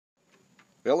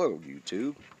Hello,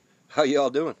 YouTube. How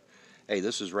y'all doing? Hey,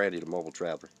 this is Randy, the Mobile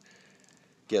Traveler.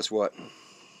 Guess what?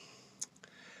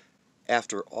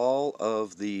 After all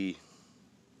of the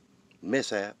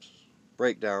mishaps,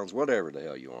 breakdowns, whatever the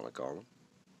hell you want to call them,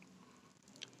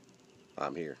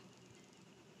 I'm here.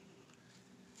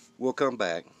 We'll come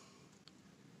back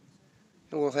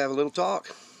and we'll have a little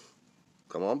talk.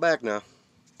 Come on back now.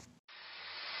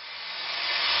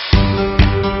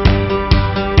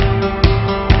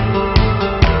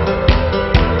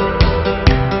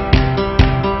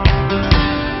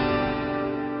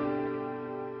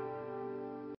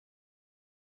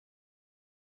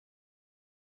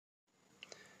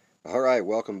 All right,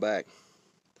 welcome back.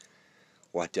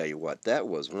 Well, I tell you what, that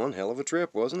was one hell of a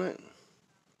trip, wasn't it?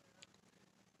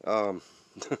 Um,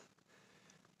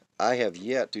 I have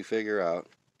yet to figure out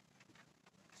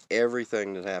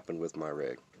everything that happened with my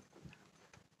rig.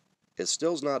 It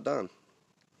still's not done.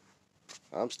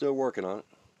 I'm still working on it.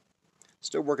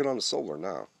 Still working on the solar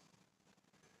now.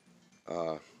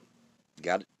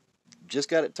 Got it, just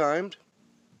got it timed,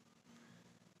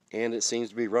 and it seems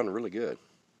to be running really good.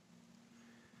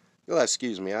 You'll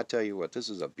excuse me, I tell you what, this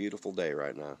is a beautiful day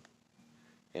right now,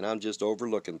 and I'm just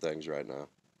overlooking things right now.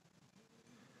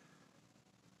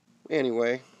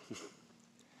 Anyway,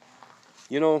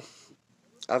 you know,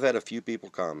 I've had a few people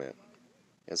comment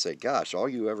and say, gosh, all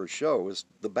you ever show is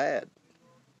the bad.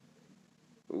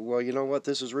 Well, you know what?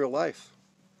 This is real life.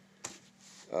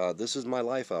 This is my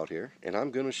life out here, and I'm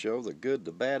going to show the good,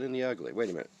 the bad, and the ugly. Wait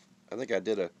a minute. I think I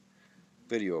did a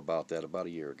video about that about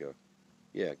a year ago.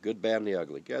 Yeah, good, bad, and the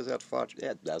ugly. You guys have to watch.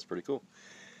 Yeah, that's pretty cool.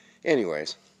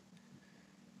 Anyways,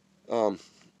 once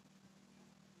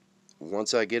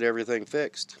I get everything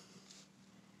fixed,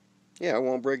 yeah, I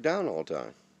won't break down all the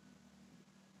time.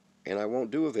 And I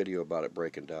won't do a video about it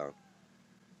breaking down.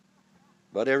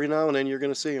 But every now and then you're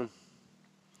going to see them.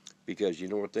 Because you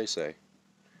know what they say.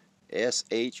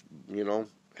 SH,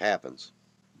 happens.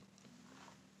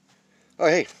 Oh,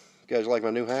 hey, you guys like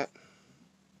my new hat?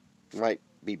 You might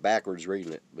be backwards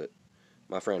reading it, but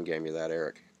my friend gave me that,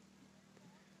 Eric.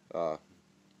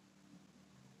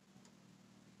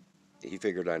 He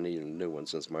figured I needed a new one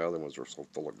since my other ones were so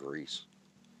full of grease.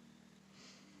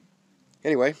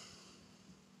 Anyway,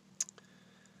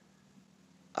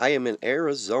 I am in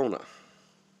Arizona.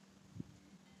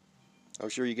 I'm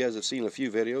sure you guys have seen a few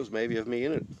videos, maybe of me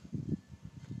in it.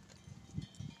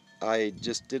 I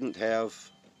just didn't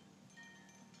have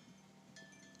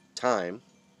time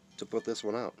to put this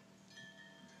one out.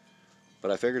 But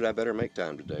I figured I better make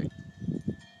time today.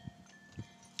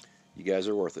 You guys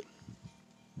are worth it.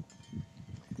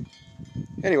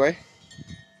 Anyway,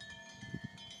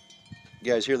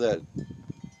 you guys hear that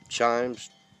chimes?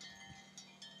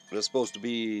 It's supposed to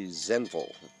be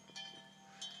zenful.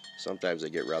 Sometimes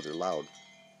they get rather loud,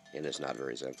 and it's not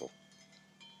very zenful.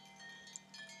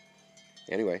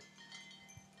 Anyway,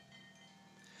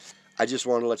 I just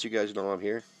wanted to let you guys know I'm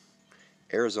here,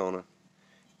 Arizona,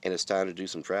 and it's time to do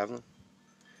some traveling,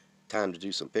 time to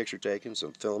do some picture taking,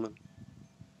 some filming,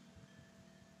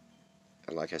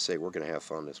 and like I say, we're going to have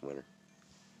fun this winter.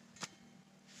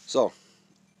 So,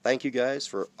 thank you guys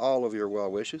for all of your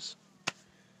well wishes,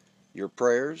 your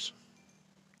prayers.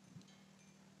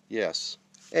 Yes.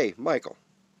 Hey, Michael.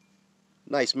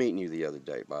 Nice meeting you the other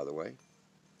day, by the way.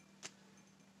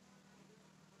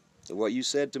 And what you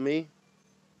said to me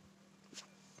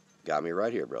got me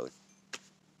right here, brother.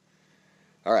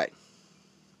 All right.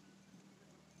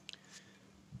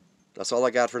 That's all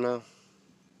I got for now.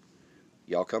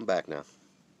 Y'all come back now.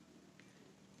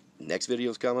 Next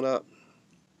video's coming up.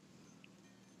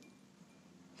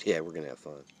 Yeah, we're going to have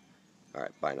fun. All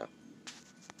right, bye now.